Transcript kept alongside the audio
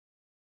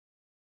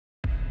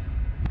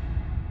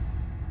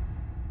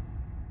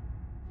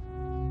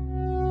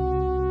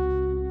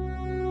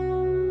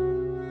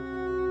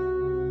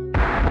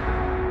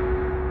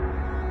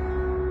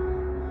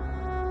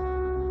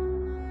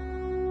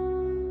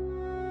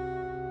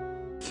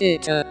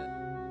fitter,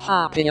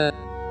 happier,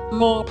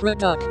 more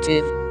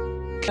productive,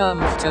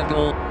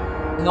 comfortable,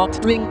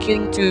 not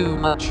drinking too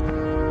much,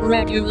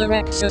 regular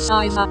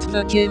exercise at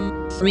the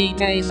gym 3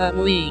 days a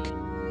week,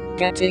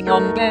 getting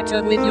on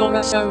better with your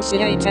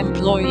associate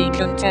employee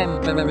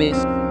contemporaries,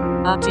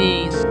 at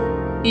ease,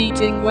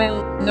 eating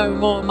well, no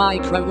more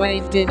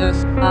microwave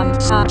dinners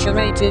and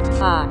saturated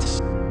fats,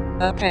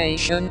 a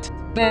patient,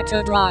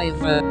 better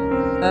driver,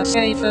 a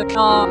safer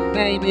car,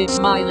 baby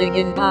smiling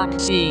in back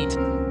seat,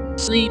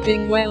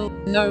 sleeping well,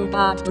 no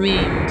bad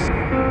dreams,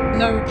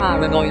 no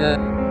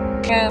paranoia,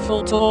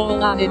 careful to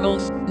all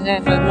animals,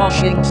 never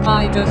washing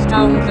spiders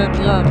down the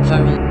plug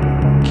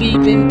hole,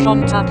 keep in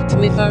contact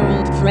with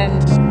old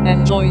friends,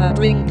 enjoy a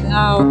drink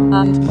now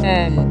and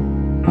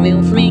then,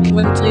 will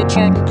frequently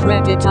check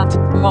credit at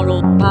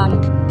moral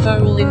bank,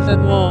 hole in the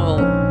wall,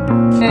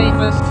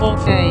 favors for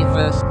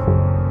favors,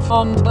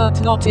 fond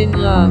but not in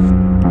love,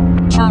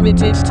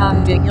 charity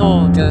standing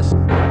orders,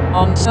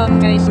 on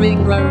Sundays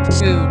Ring Road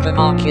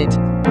Supermarket,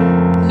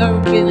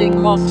 no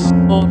killing moths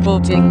or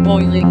putting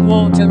boiling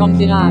water on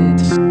the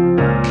ants,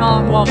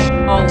 car wash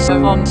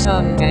also on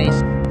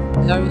Sundays,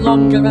 no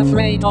longer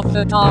afraid of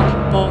the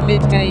dark or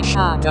midday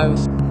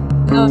shadows,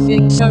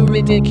 nothing so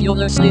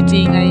ridiculously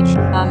teenage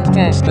and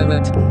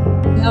desperate,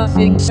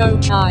 nothing so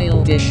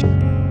childish,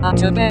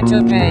 at a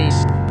better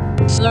pace,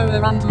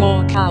 slower and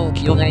more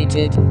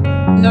calculated,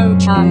 no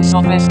chance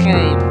of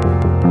escape,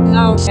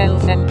 now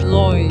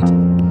self-employed,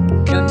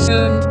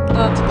 concerned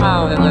but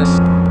powerless,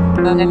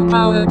 an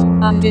empowered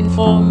and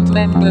informed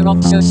member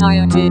of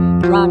society,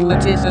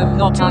 pragmatism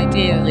not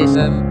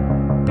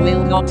idealism,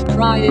 will not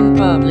cry in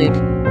public,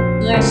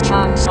 less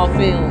chance of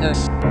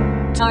illness,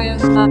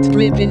 tires that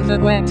drip in the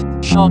wet,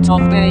 shot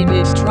of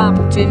babies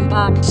trapped in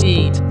back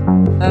seat,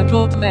 a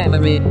good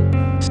memory,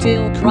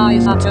 still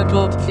cries at a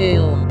good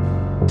film,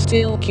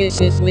 still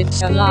kisses with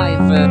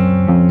saliva,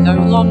 no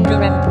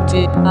longer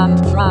empty and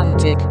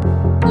frantic,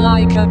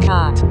 like a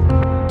cat,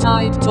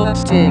 tied to a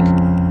stick,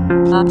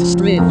 that's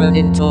driven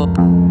into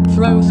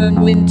frozen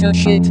winter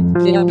shit,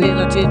 the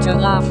ability to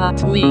laugh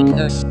at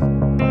weakness,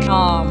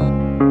 calm,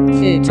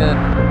 fitter,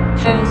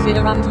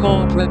 healthier and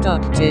more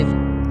productive,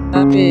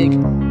 a pig,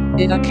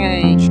 in a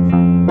cage,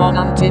 on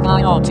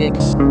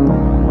antibiotics.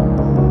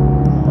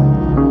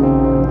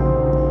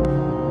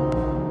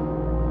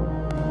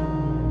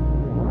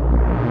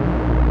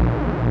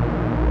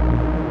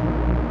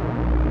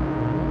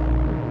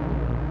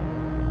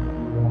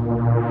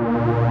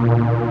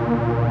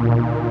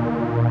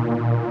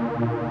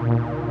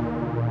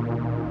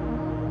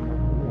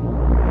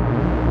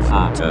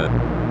 Fatter,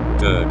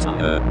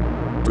 dirtier,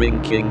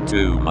 drinking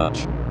too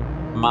much,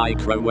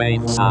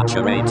 microwave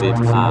saturated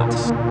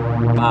fats,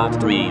 bad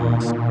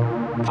dreams,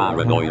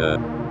 paranoia,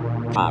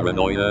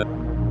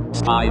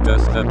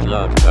 spiders the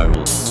plug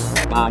hole,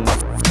 bang,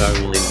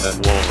 hole in the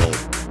wall,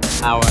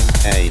 our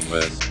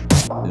favors,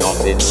 not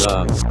in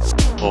love,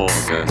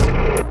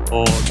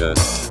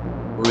 August,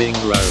 ring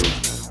road,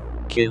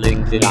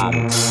 killing the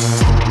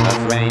ants,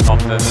 afraid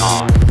of the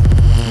dark.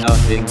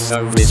 Nothing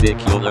so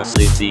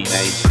ridiculously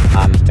teenage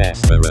and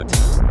desperate.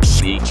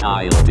 Be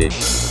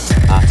childish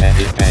at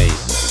any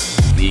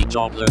pace. Be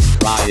jobless,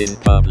 cry in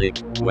public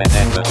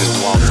whenever you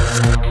want.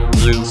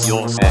 Lose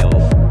yourself.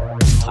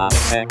 Have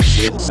sex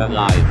with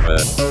saliva.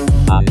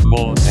 And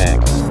more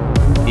sex.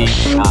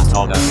 Eat cat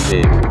on a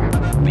stick.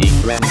 Be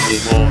friendly,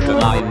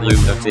 borderline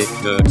lunatic,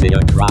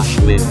 dirtier, crash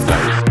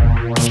windows.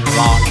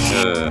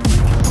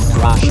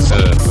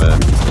 CrashServer.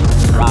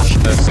 Crash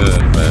the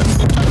server.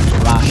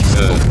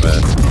 CrashServer.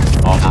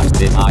 On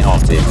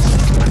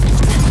antibiotics.